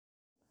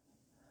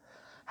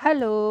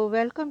Hello,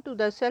 welcome to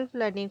the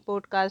self-learning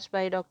podcast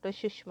by Dr.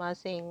 Sushma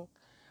Singh.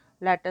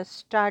 Let us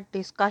start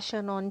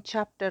discussion on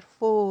chapter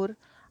 4,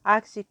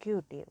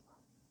 executive.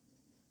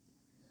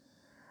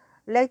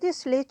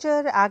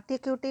 Legislature,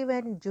 executive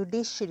and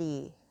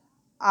judiciary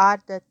are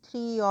the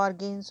three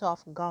organs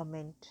of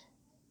government.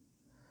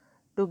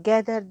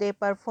 Together they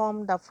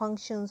perform the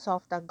functions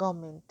of the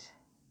government,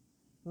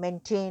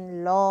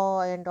 maintain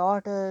law and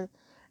order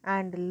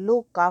and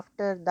look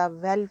after the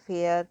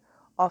welfare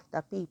of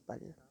the people.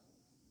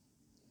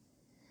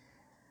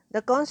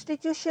 The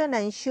Constitution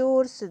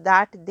ensures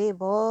that they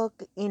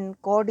work in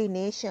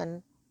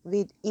coordination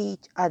with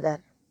each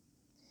other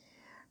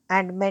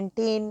and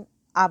maintain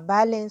a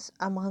balance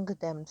among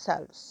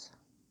themselves.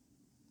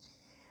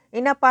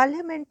 In a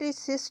parliamentary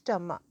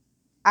system,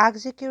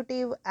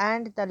 executive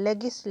and the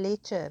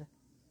legislature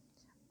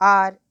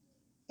are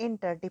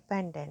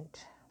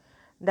interdependent.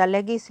 The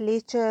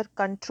legislature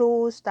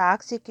controls the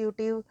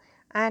executive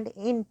and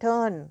in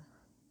turn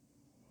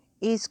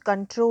is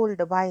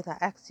controlled by the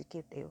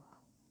executive.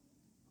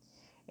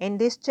 In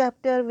this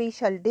chapter, we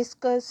shall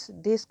discuss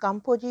this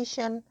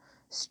composition,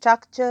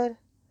 structure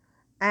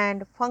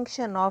and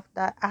function of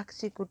the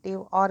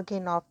executive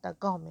organ of the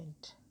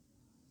government.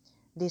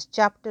 This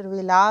chapter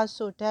will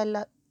also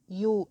tell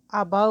you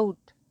about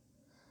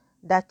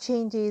the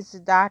changes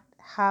that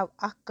have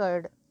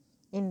occurred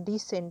in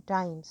recent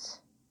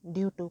times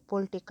due to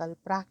political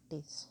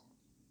practice.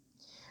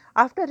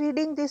 After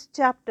reading this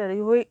chapter,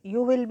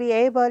 you will be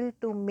able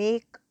to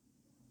make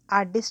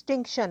a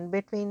distinction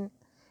between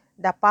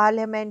the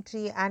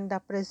parliamentary and the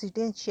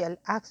presidential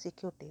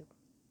executive.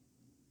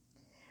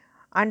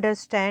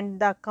 Understand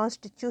the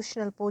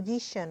constitutional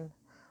position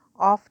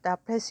of the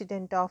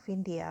President of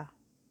India.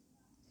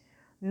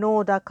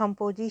 Know the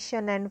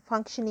composition and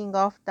functioning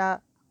of the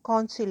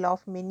Council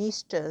of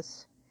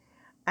Ministers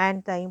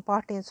and the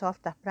importance of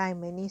the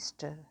Prime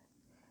Minister,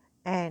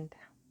 and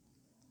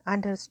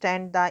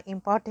understand the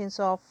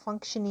importance of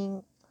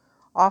functioning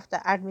of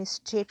the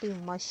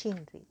administrative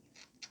machinery.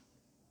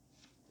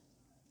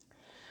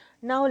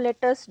 Now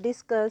let us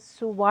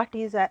discuss what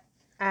is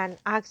an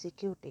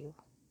executive.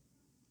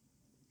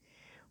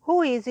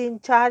 Who is in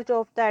charge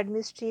of the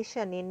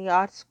administration in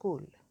your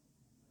school?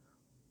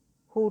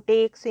 Who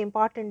takes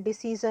important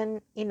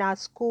decision in a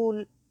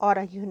school or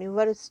a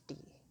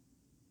university?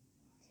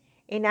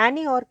 In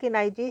any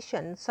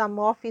organization, some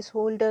office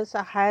holders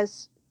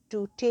has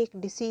to take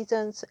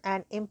decisions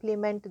and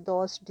implement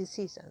those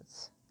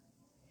decisions.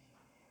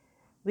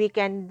 We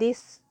can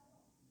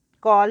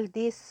call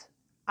this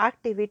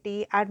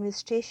activity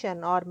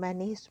administration or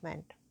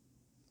management.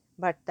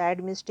 But the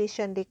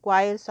administration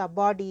requires a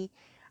body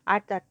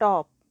at the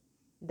top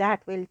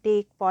that will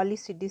take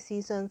policy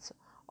decisions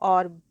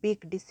or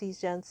big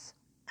decisions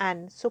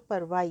and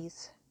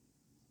supervise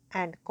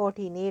and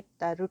coordinate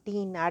the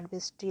routine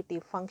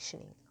administrative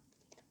functioning.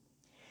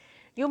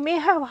 You may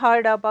have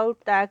heard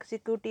about the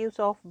executives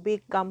of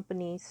big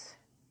companies,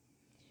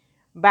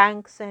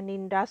 banks and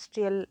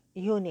industrial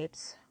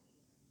units.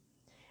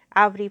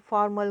 Every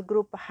formal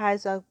group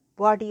has a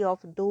body of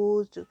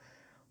those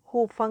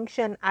who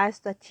function as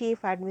the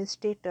chief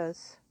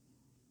administrators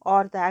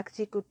or the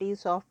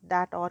executives of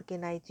that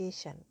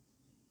organization.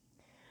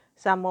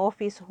 Some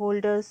office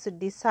holders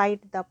decide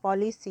the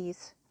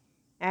policies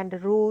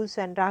and rules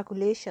and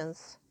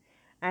regulations,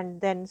 and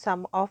then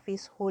some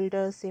office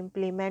holders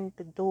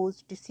implement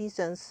those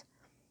decisions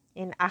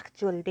in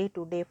actual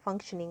day-to-day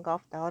functioning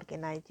of the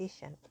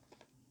organization.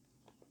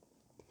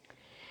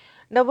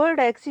 The word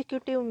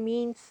executive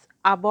means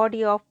a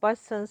body of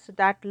persons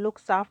that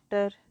looks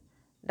after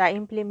the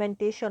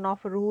implementation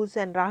of rules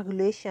and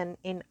regulation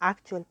in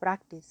actual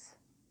practice.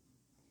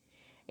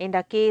 In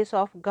the case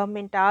of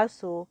government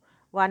also,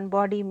 one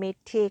body may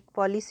take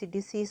policy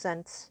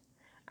decisions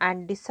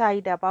and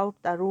decide about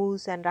the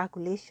rules and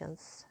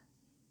regulations,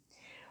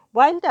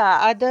 while the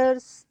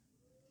others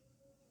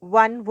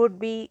one would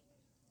be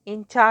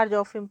in charge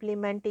of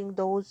implementing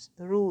those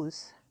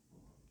rules.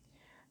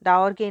 The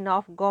organ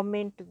of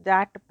government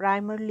that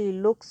primarily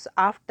looks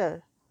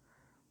after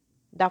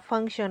the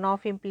function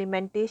of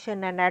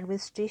implementation and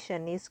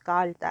administration is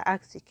called the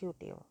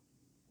executive.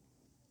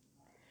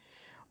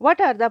 What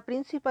are the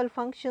principal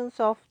functions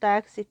of the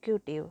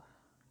executive?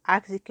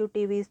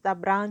 Executive is the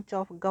branch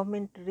of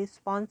government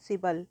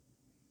responsible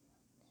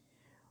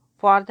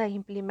for the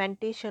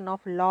implementation of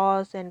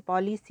laws and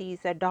policies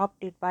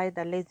adopted by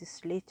the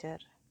legislature.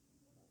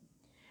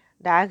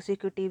 The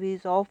executive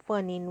is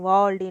often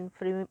involved in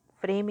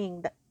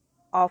framing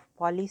of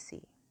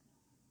policy.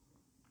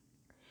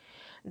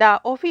 The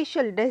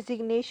official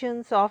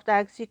designations of the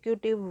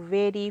executive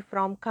vary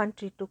from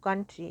country to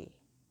country.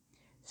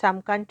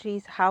 Some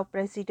countries have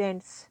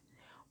presidents,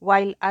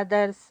 while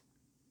others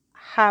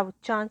have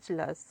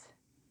chancellors.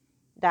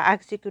 The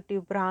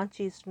executive branch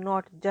is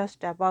not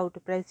just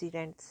about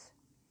presidents,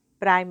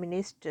 prime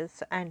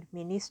ministers, and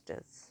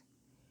ministers.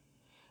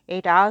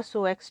 It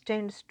also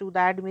extends to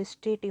the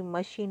administrative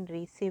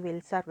machinery,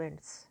 civil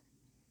servants,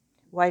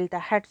 while the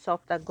heads of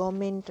the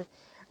government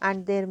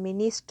and their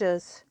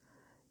ministers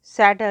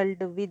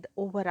saddled with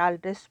overall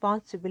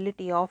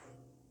responsibility of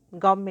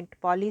government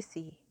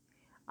policy,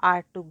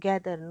 are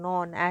together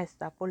known as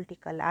the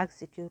political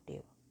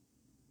executive.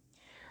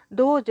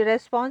 Those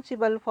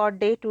responsible for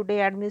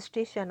day-to-day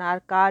administration are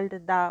called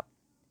the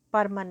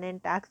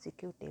permanent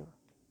executive.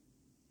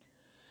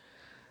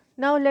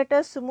 Now let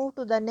us move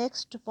to the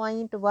next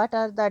point. What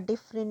are the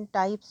different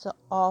types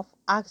of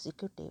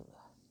executive?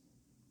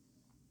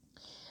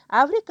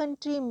 Every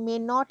country may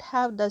not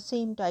have the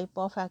same type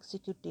of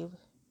executive.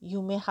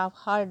 You may have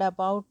heard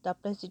about the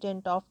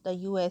President of the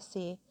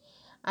USA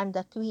and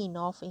the Queen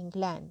of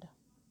England,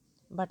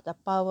 but the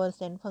powers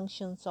and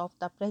functions of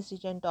the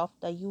President of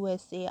the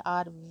USA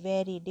are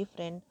very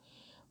different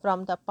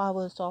from the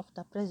powers of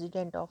the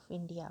President of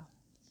India.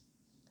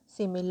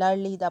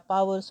 Similarly, the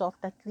powers of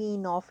the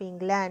Queen of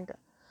England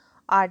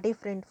are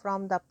different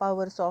from the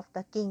powers of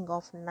the King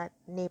of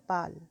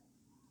Nepal.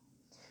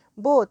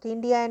 Both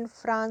India and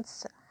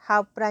France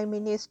have prime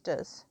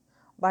ministers,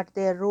 but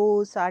their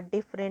roles are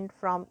different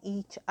from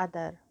each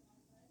other.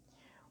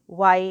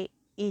 Why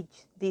is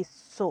this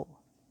so?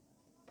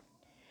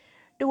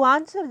 To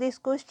answer this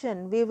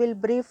question, we will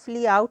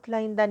briefly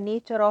outline the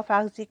nature of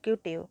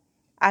executive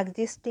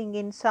existing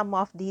in some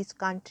of these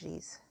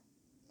countries.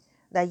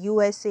 The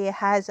USA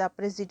has a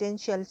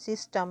presidential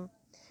system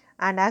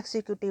and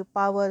executive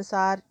powers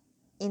are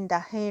in the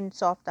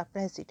hands of the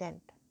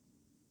president.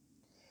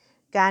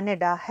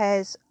 Canada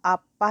has a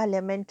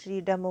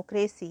parliamentary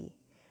democracy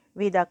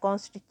with a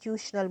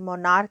constitutional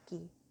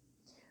monarchy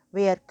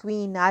where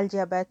Queen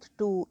Elizabeth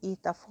II is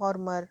the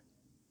former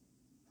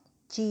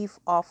chief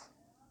of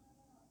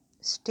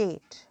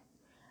state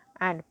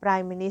and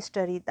prime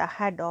minister is the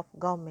head of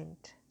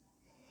government.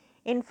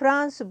 In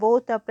France,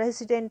 both the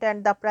president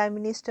and the prime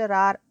minister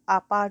are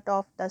a part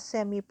of the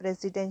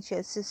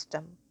semi-presidential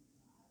system.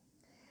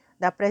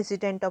 The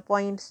president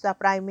appoints the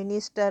prime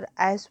minister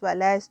as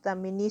well as the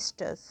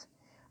ministers,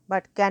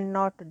 but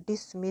cannot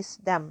dismiss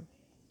them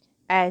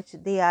as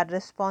they are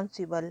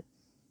responsible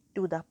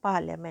to the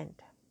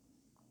parliament.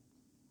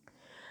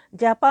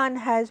 Japan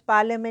has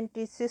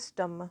parliamentary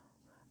system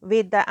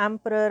with the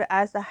emperor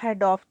as the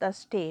head of the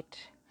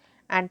state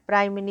and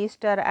prime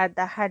minister as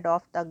the head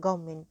of the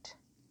government.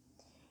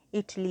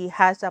 Italy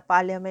has a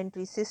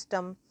parliamentary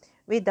system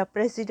with the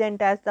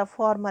president as the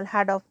formal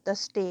head of the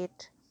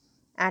state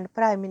and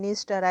prime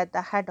minister as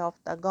the head of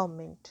the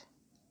government.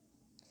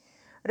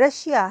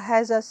 Russia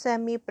has a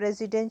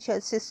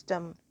semi-presidential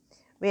system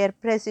where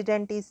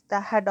president is the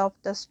head of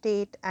the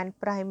state and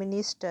prime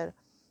minister,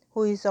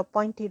 who is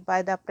appointed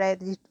by the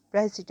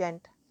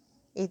president,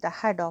 is the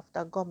head of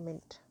the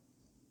government.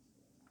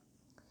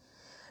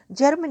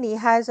 Germany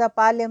has a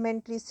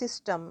parliamentary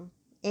system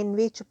in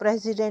which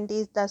president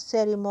is the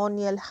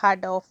ceremonial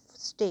head of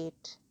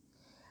state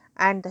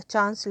and the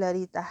chancellor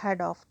is the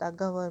head of the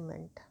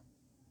government.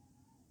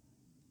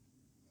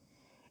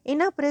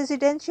 In a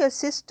presidential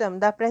system,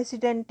 the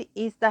president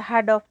is the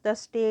head of the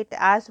state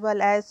as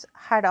well as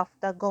head of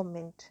the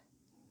government.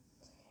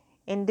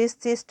 In this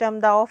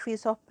system, the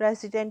office of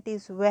president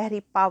is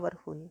very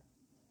powerful,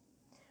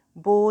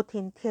 both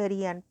in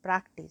theory and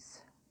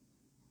practice.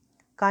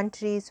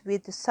 Countries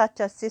with such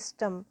a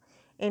system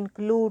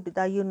include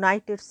the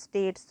United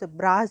States,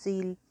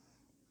 Brazil,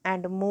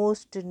 and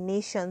most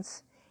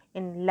nations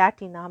in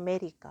Latin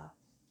America.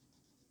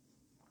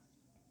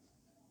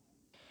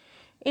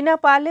 In a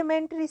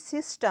parliamentary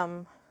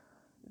system,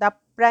 the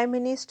prime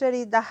minister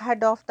is the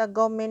head of the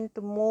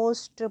government.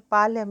 Most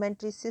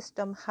parliamentary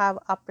systems have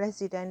a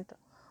president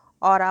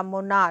or a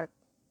monarch,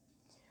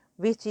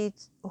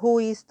 who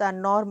is the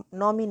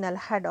nominal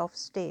head of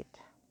state.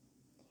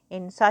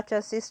 In such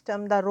a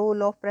system, the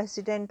role of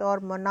president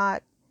or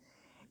monarch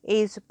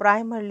is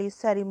primarily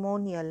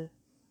ceremonial,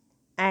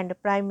 and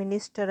prime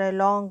minister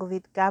along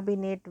with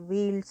cabinet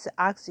wields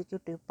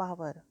executive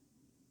power.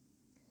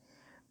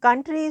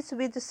 Countries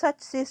with such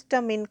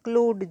system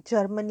include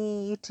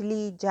Germany,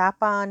 Italy,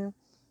 Japan,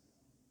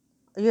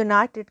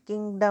 United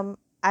Kingdom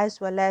as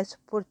well as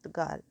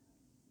Portugal.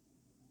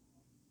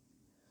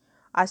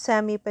 A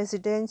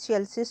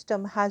semi-presidential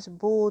system has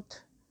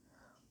both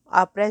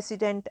a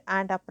president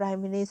and a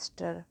prime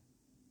minister,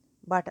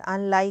 but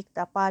unlike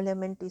the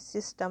parliamentary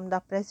system,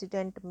 the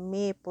president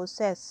may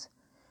possess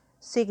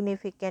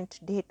significant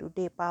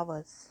day-to-day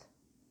powers.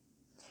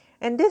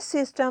 In this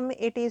system,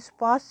 it is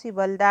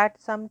possible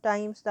that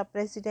sometimes the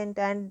president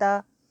and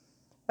the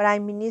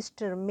prime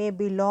minister may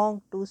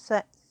belong to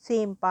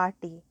same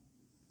party,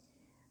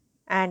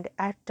 and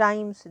at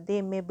times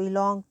they may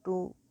belong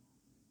to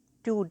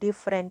two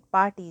different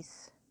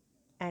parties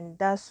and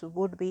thus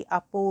would be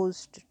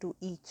opposed to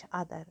each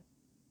other.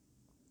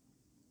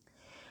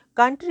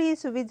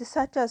 Countries with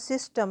such a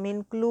system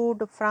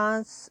include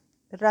France,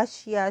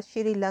 Russia,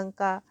 Sri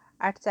Lanka,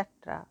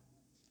 etc.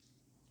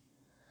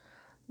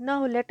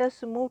 Now let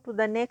us move to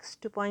the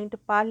next point,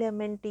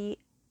 parliamentary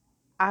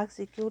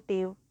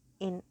executive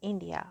in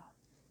India.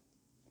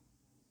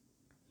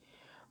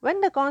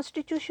 When the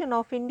Constitution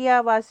of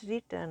India was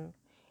written,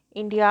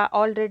 India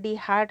already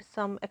had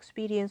some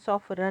experience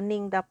of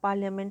running the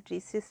parliamentary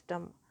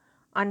system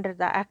under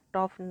the Act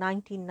of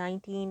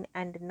 1919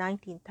 and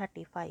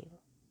 1935.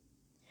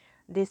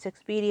 This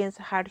experience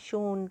had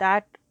shown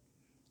that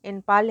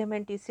in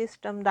parliamentary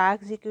system the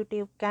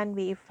executive can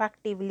be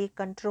effectively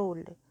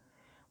controlled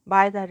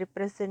by the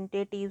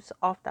representatives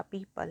of the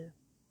people.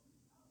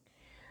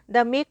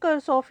 The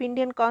makers of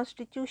Indian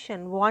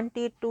Constitution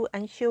wanted to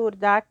ensure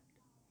that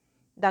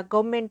the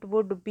government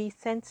would be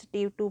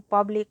sensitive to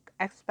public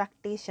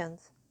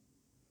expectations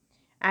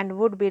and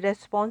would be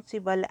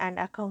responsible and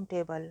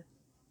accountable.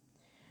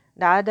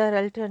 The other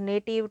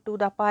alternative to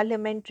the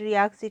parliamentary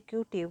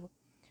executive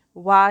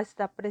was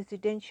the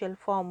presidential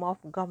form of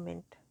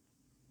government.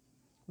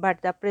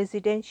 But the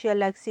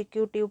presidential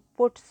executive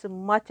puts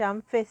much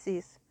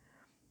emphasis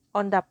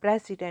on the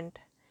president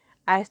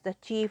as the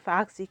chief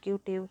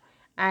executive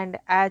and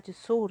as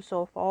source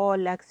of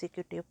all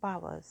executive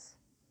powers.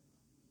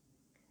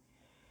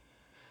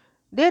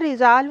 There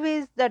is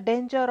always the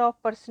danger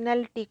of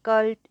personality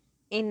cult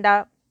in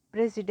the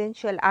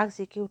presidential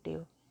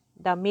executive.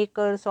 The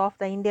makers of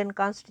the Indian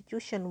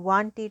Constitution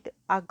wanted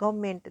a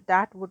government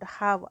that would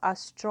have a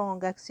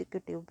strong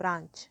executive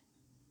branch.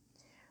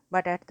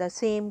 But at the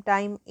same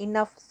time,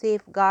 enough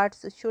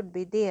safeguards should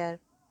be there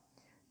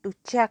to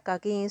check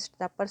against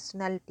the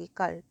personality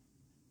cult.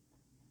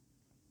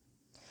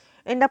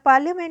 In the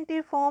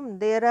parliamentary form,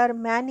 there are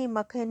many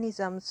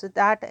mechanisms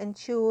that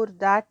ensure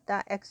that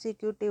the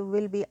executive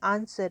will be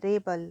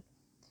answerable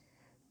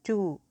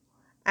to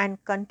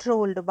and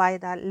controlled by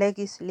the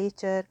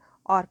legislature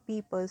or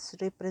people's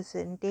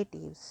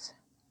representatives.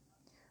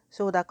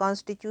 So, the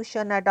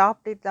Constitution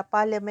adopted the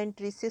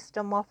parliamentary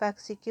system of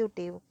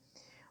executive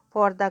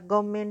for the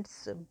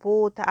governments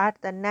both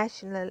at the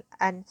national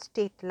and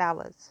state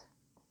levels.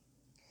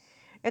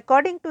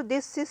 According to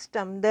this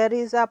system, there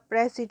is a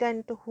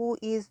president who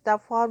is the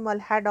formal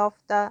head of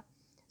the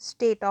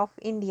state of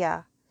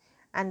India,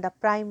 and the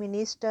prime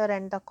minister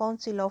and the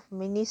council of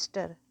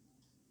ministers,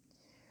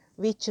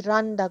 which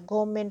run the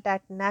government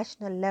at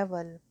national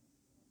level.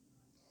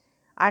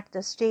 At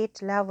the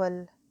state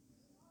level,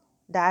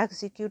 the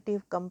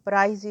executive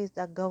comprises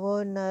the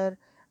governor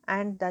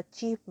and the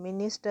chief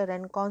minister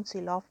and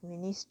council of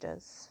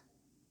ministers.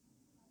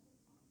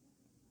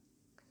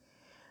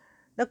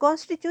 The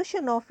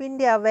Constitution of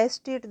India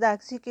vested the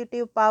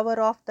executive power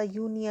of the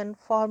Union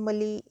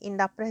formally in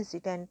the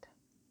President.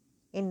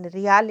 In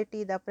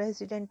reality, the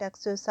President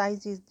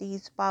exercises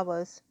these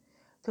powers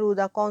through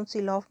the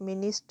Council of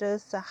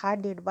Ministers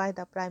headed by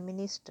the Prime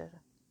Minister.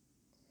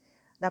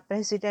 The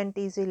President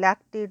is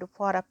elected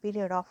for a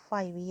period of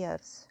 5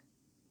 years,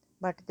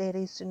 but there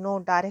is no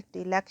direct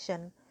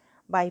election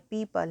by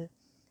people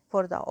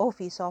for the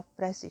office of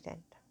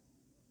President.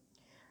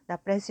 The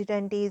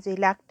President is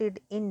elected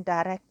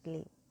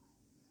indirectly.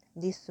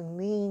 This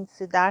means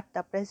that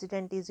the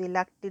President is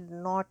elected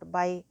not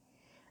by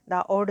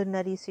the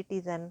ordinary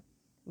citizen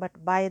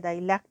but by the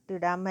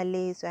elected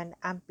MLAs and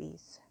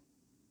MPs.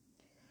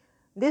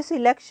 This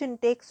election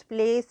takes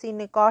place in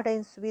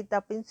accordance with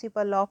the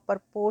principle of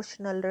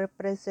proportional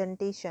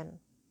representation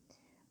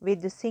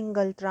with the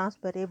single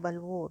transferable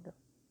vote.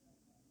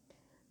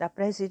 The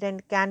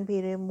President can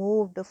be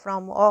removed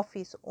from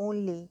office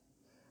only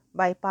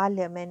by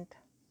Parliament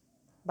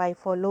by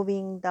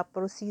following the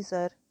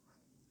procedure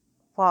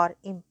for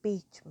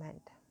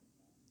impeachment.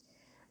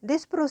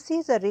 This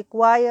procedure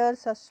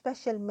requires a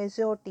special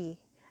majority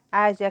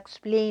as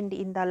explained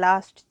in the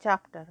last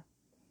chapter.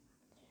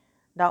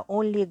 The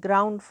only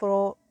ground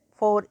for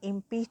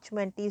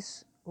impeachment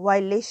is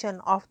violation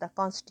of the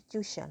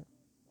Constitution.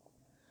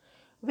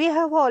 We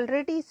have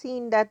already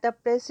seen that the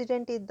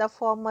President is the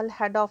formal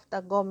head of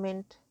the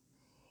government.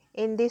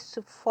 In this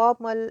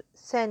formal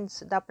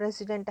sense, the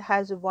President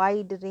has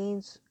wide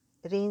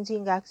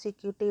ranging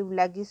executive,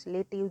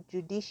 legislative,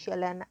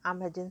 judicial and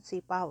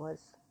emergency powers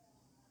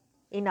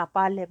in a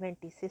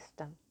parliamentary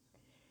system.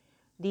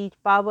 These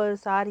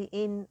powers are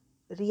in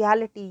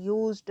reality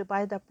used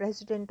by the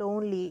President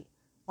only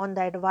on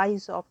the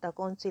advice of the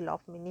Council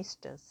of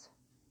Ministers.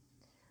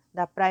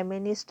 The Prime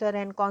Minister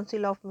and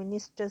Council of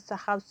Ministers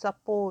have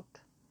support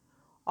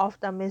of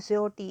the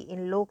majority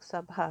in Lok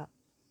Sabha,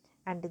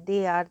 and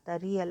they are the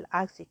real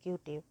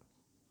executive.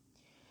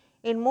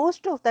 In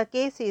most of the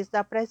cases,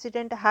 the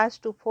President has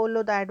to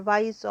follow the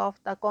advice of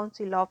the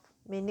Council of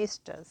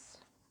Ministers.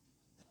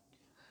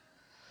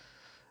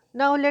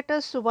 Now let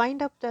us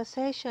wind up the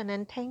session,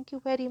 and thank you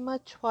very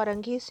much for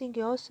engaging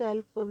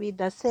yourself with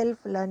the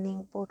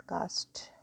self-learning podcast.